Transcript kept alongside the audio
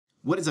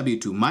What is up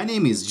YouTube? My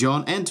name is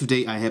John and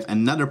today I have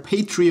another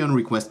Patreon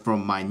request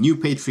from my new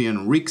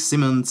Patreon Rick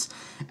Simmons,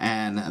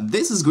 and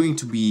this is going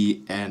to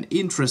be an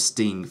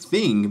interesting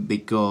thing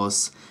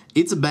because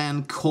it's a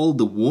band called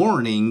The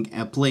Warning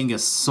playing a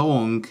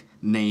song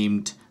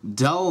named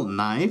Dull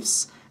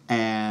Knives,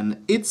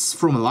 and it's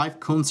from a live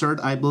concert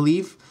I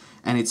believe,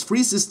 and it's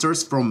three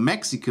sisters from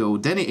Mexico,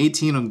 Danny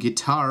 18 on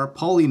guitar,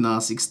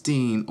 Paulina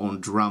 16 on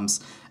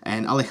drums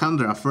and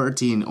Alejandra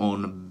 13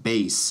 on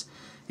bass.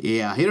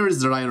 Yeah, here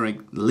is the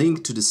direct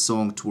link to the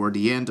song toward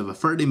the end of a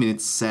 30-minute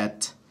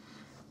set.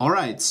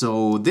 Alright,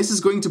 so this is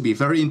going to be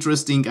very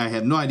interesting. I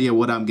have no idea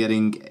what I'm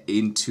getting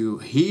into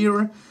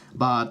here,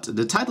 but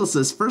the title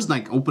says First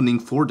Night Opening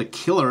for The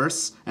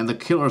Killers, and The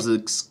Killers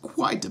is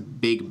quite a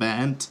big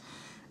band,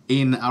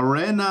 in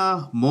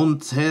Arena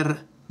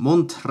Monterrey.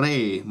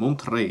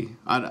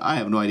 I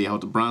have no idea how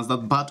to pronounce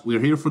that, but we're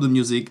here for the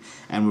music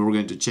and we're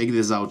going to check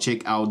this out,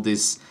 check out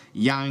this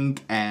young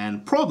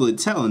and probably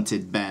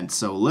talented band.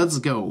 So let's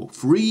go.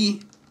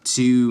 3,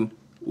 2,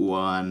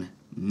 1,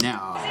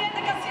 now.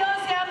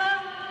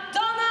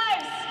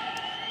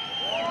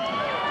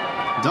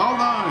 Dull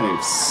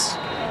Knives.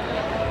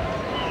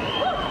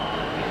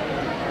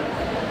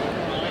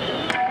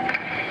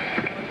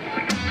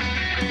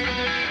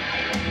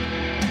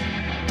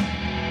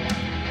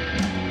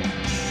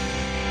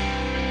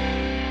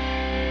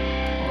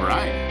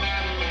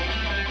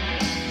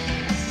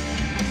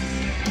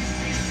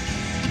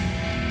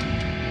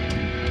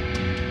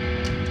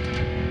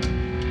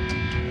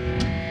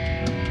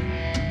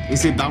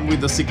 Is he done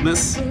with the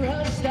sickness?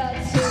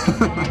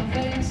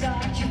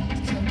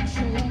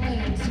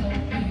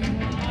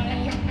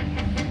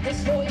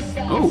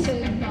 Oh,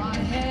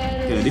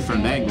 get a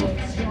different angle.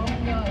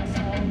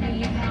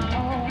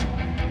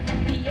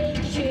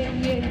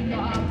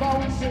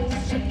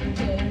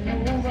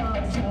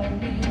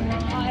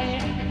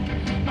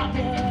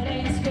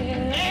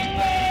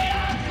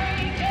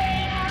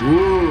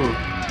 Ooh.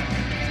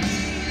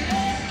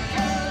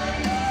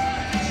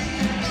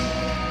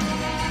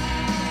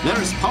 There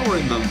is power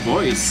in the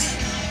voice.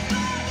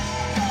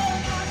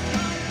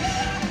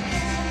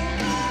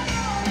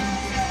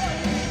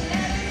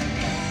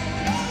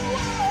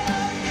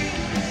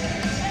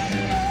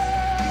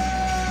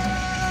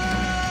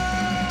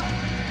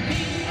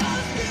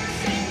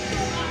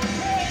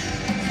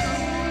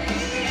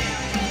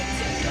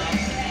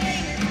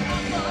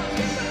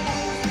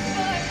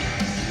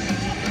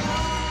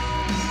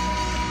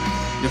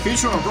 The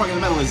future of rock and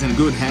metal is in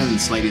good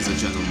hands, ladies and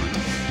gentlemen.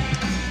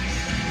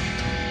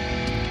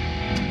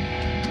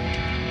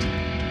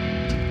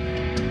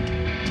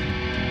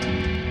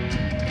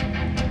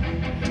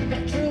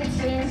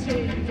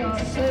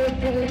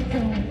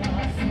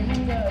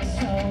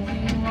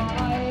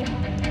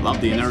 Love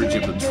the energy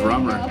of the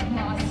drummer.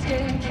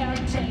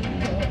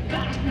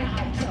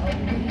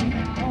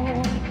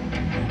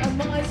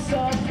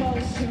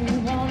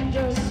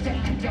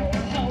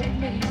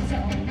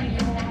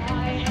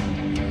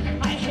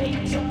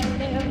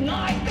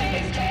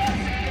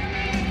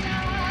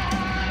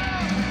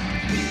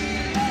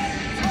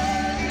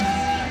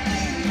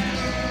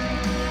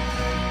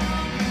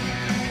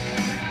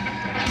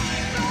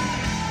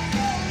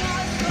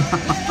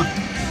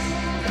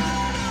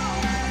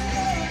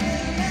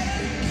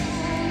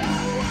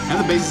 And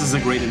the bass is a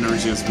great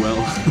energy as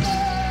well.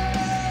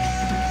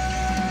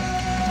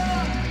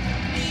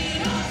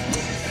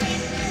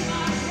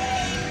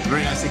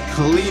 Very nice,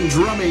 clean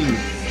drumming.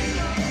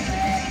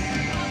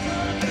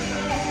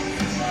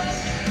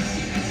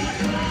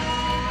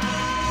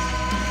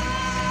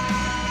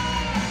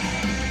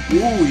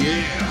 Ooh,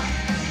 yeah.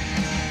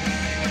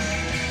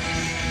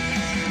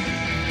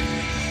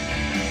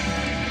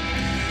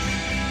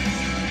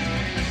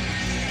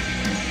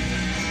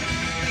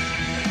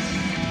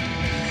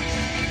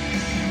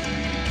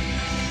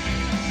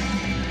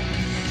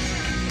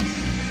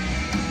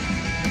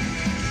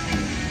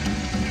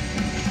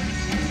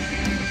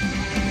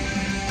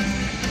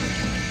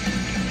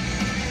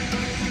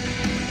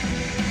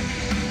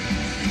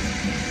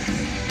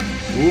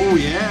 Oh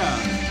yeah!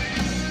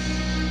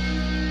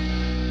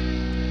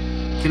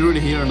 Can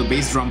really hear the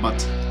bass drum,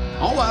 but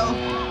oh well.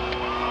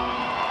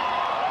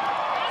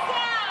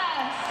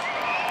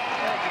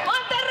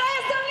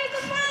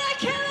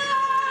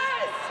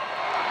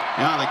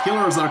 Yeah, the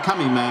Killers are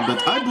coming, man,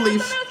 but I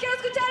believe...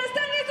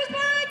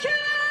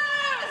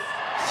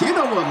 You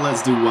know what,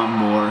 let's do one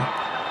more.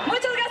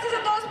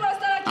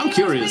 I'm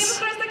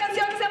curious.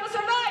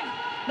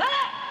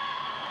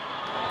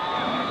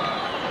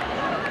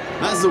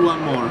 Let's do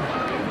one more.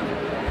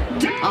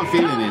 I'm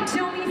feeling it.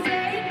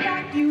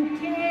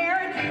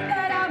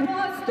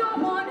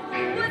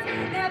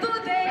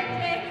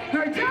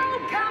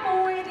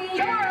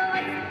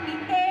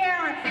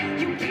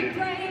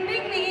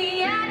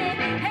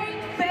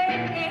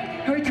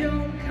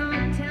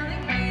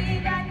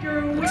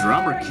 The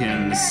drummer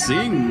can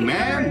sing,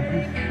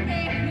 man.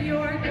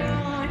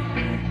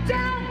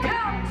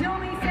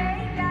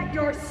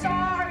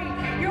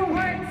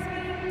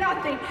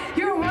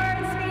 Your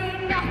words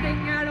mean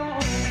nothing at all.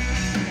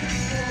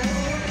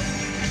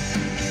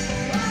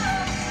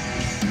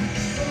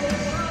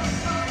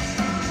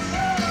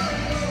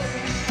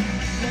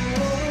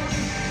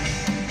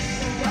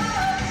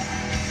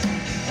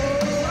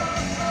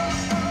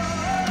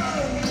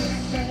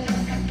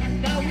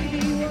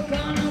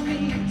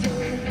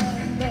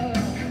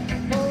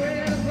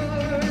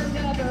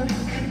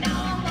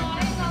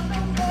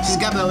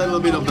 got a little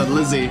bit of that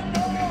Lizzie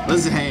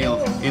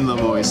Hale in the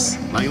voice,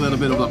 like a little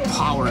bit of the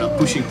power, the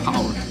pushing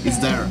power. It's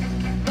there.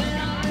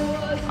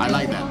 I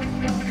like that.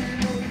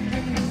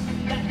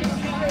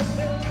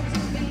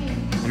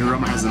 And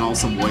Roma has an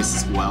awesome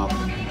voice as well.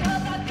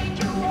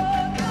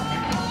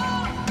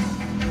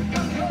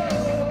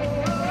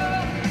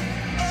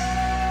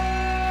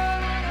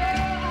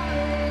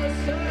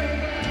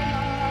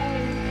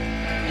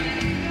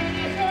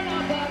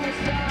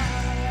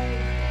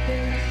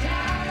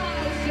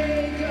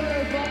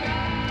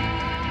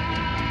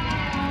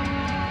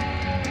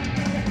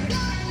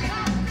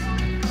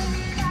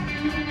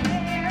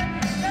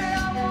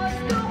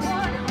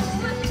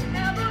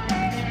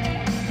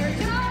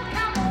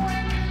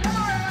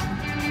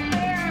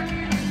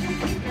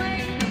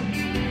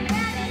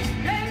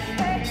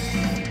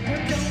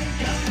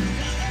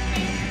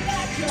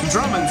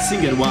 Drum and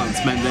sing at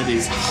once, man, that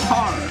is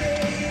hard.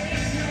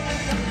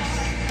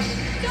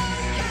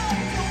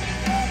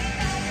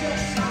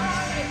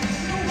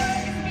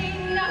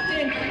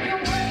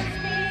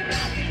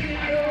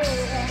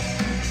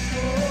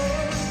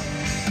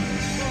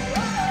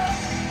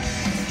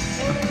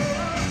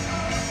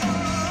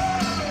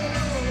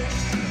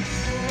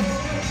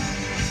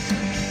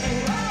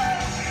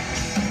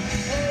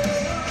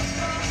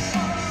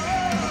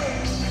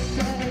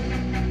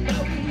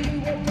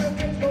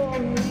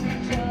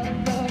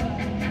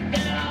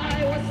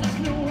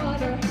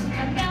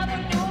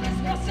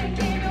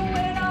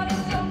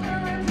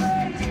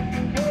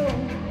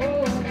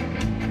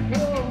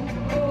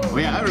 Oh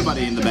yeah,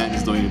 everybody in the band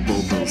is doing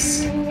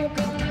vocals.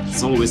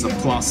 It's always a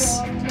plus.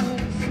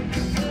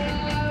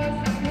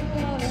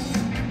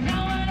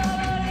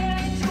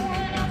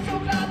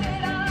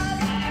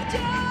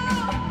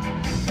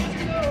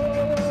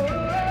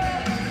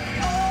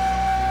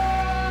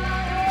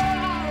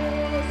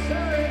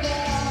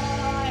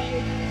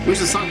 Wish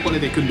the sound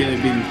quality could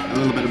have been a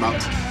little bit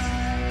about.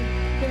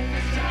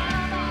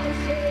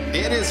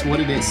 It is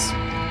what it is.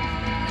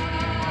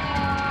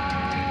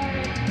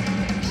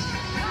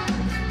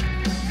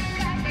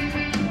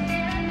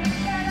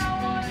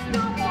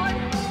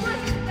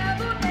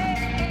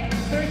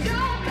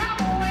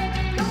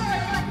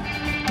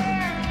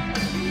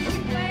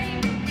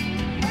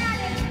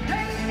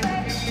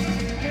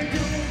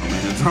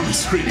 The drum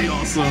is really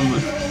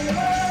awesome.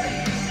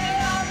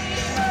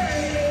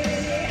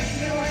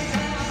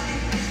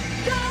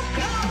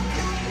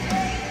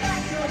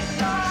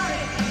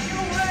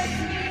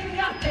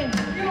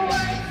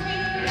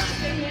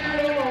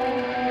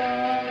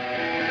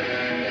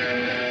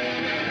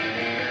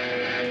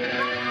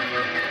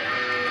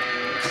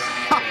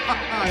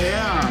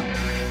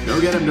 Yeah,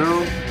 go get him,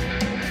 girl.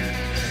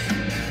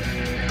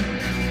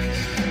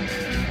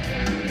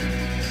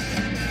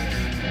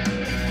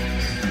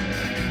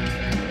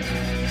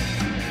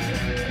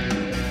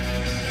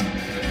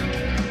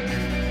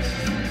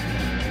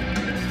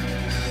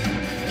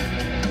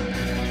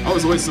 I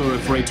was always so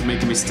afraid to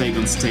make a mistake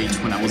on stage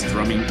when I was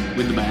drumming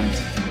with the band,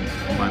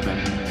 my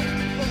band.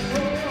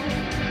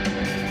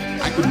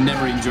 I could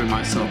never enjoy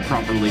myself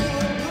properly.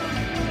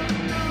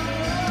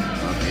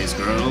 Okay,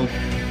 girl.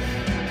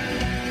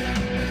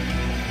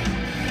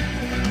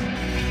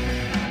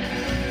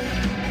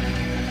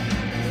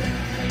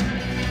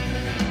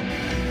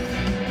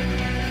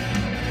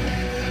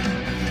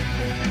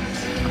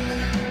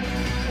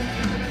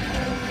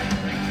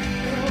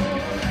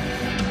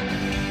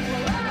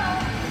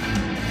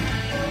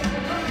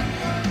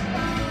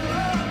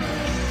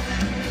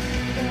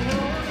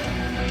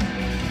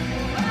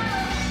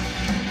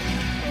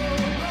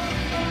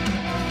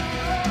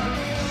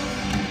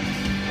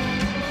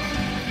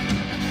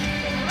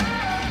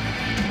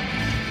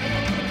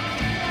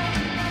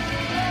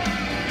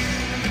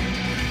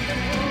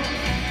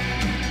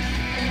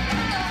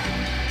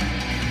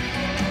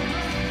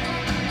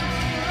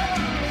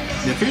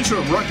 The future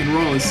of rock and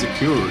roll is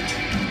secured,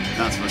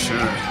 that's for sure.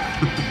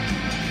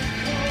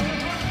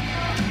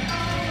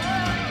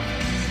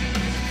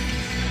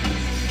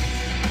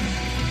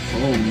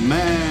 Oh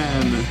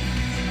man!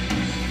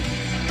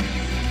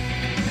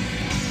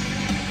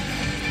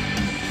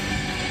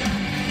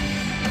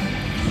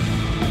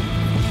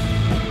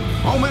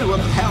 Oh man, what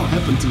the hell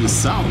happened to the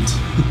sound?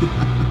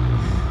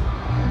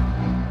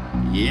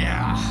 Yeah.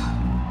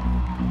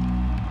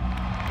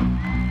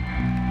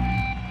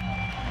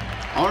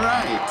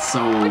 Alright,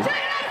 so...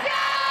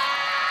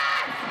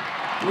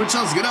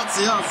 Muchas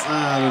gracias!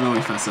 I don't know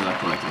if I said that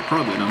correctly,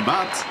 probably not,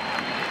 but...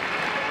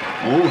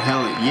 Oh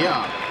hell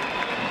yeah!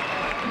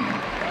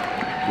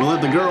 We'll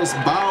let the girls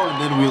bow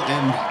and then we'll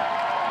end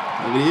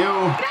the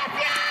video.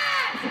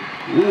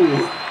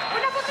 Ooh.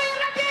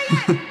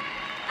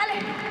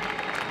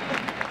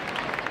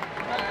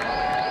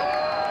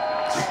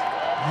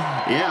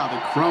 Yeah, the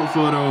crowd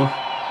photo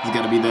has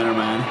gotta be there,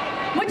 man.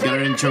 You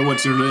gotta enjoy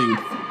what you're doing.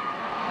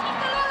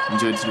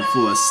 Enjoy it to the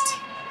fullest.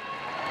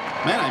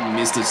 Man, I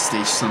miss the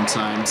stage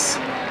sometimes.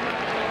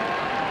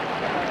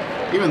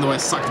 Even though I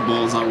sucked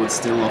balls, I would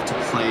still love to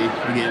play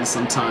again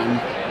sometime.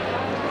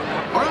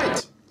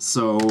 Alright,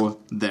 so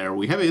there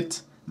we have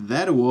it.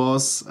 that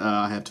was,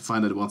 I have to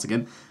find it once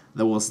again,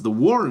 that was The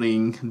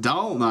Warning,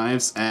 Dull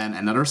Knives, and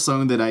another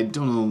song that I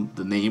don't know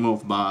the name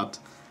of, but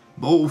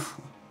both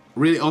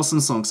really awesome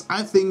songs.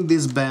 I think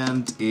this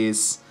band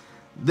is,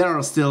 there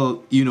are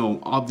still, you know,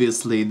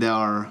 obviously there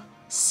are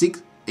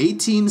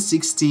 18,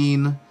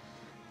 16,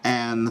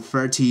 and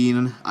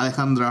 13,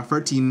 Alejandra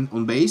 13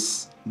 on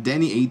bass,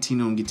 Danny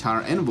 18 on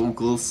guitar and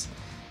vocals,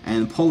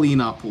 and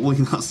Paulina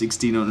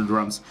 16 on the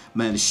drums.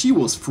 Man, she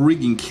was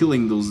freaking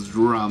killing those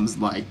drums,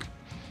 like,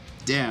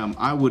 damn,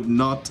 I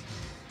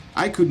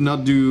could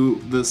not do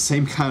the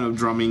same kind of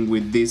drumming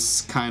with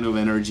this kind of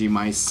energy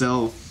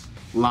myself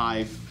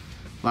live,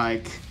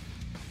 like,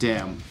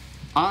 damn.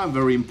 I'm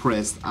very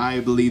impressed. I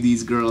believe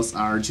these girls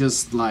are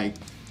just like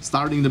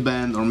starting the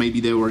band, or maybe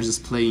they were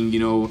just playing, you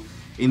know,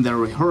 in their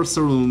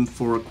rehearsal room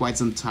for quite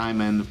some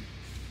time and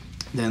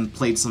then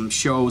played some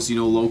shows, you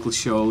know, local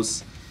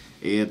shows.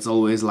 It's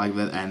always like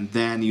that. And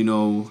then, you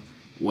know,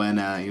 when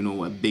you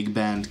know, a big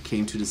band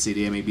came to the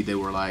city, maybe they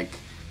were like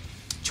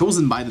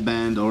chosen by the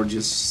band, or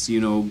just, you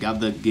know,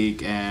 got the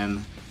gig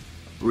and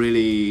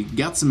really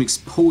got some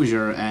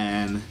exposure.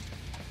 And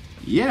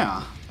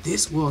yeah,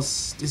 this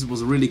was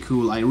really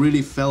cool. I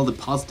really felt the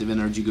positive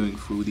energy going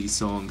through these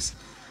songs.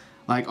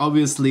 Like,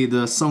 obviously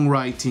the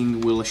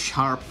songwriting will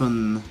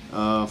sharpen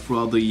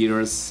throughout the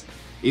years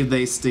if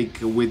they stick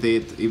with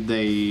it, if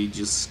they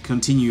just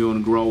continue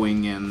on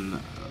growing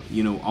and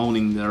you know,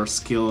 owning their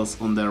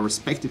skills on their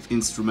respective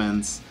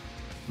instruments.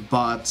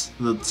 But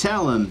the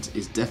talent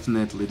is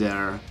definitely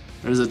there.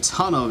 There's a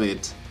ton of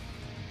it,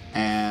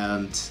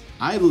 and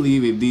I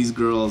believe if these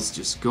girls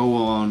just go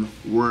on,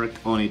 work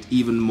on it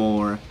even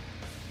more,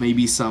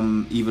 maybe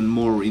some even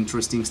more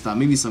interesting stuff,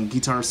 maybe some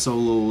guitar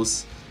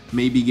solos,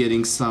 maybe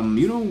getting some,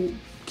 you know,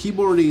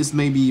 keyboardists,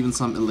 maybe even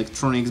some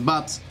electronics,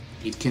 but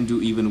it can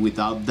do even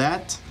without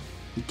that.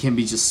 It can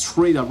be just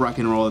straight up rock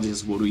and roll,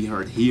 just what we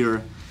heard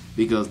here,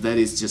 because that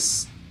is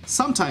just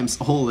sometimes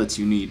all that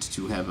you need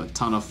to have a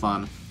ton of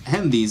fun.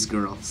 And these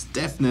girls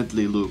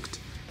definitely looked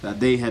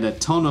that they had a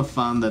ton of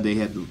fun, that they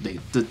had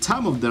the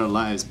time of their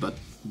lives, but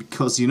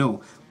because, you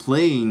know,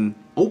 playing,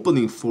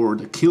 opening for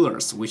the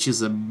Killers, which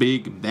is a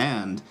big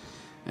band,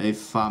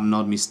 if I'm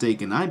not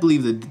mistaken. I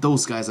believe that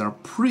those guys are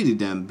pretty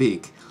damn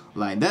big.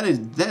 Like,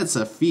 that's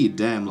a feat,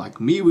 damn. Like,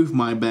 me with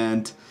my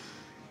band,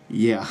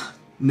 yeah,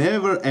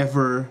 never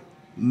ever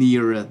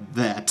near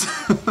that.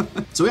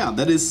 So yeah,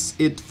 that is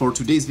it for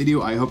today's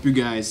video. I hope you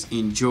guys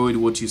enjoyed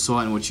what you saw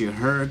and what you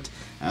heard.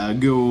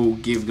 Go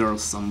give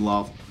girls some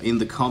love in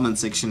the comment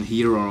section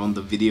here or on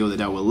the video that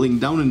I will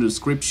link down in the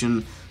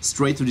description.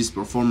 Straight to this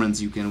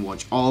performance, you can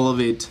watch all of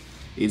it.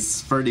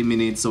 It's 30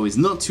 minutes, so it's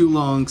not too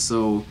long.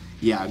 So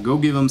yeah, go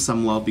give them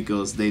some love,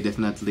 because they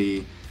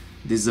definitely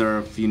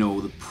deserve, you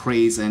know, the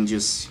praise, and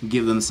just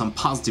give them some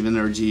positive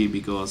energy,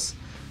 because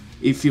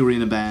if you're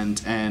in a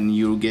band and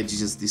you get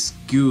just this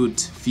good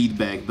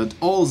feedback, but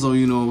also,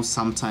 you know,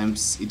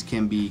 sometimes it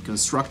can be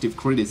constructive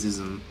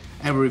criticism,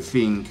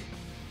 everything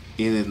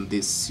in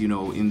this, you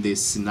know, in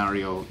this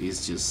scenario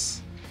is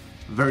just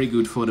very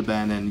good for the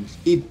band, and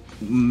it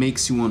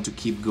makes you want to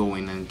keep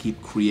going and keep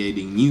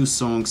creating new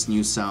songs,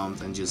 new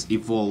sounds, and just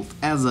evolve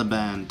as a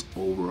band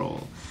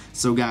overall.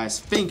 So guys,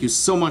 thank you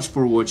so much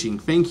for watching.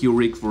 Thank you,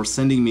 Rick, for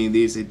sending me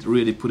this. It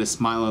really put a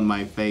smile on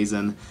my face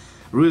and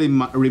really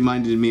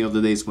reminded me of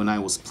the days when I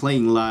was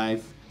playing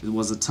live. It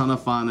was a ton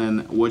of fun,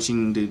 and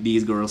watching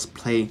these girls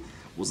play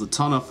was a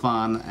ton of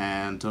fun,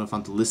 and a ton of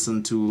fun to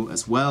listen to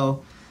as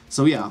well.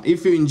 So yeah,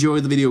 if you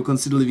enjoyed the video,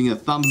 consider leaving a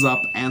thumbs up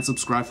and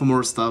subscribe for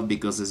more stuff,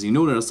 because as you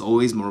know, there's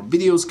always more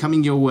videos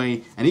coming your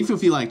way. And if you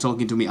feel like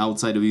talking to me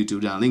outside of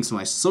YouTube, there are links to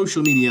my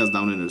social medias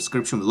down in the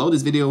description below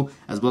this video,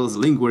 as well as a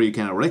link where you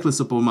can directly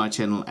support my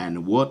channel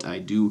and what I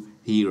do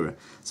here.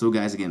 So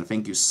guys, again,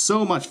 thank you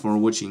so much for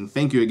watching.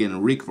 Thank you again,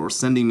 Rick, for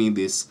sending me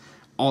this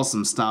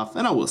awesome stuff,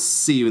 and I will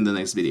see you in the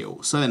next video.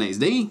 So have a nice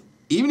day,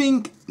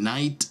 evening,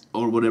 night,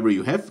 or whatever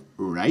you have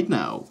right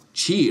now.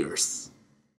 Cheers!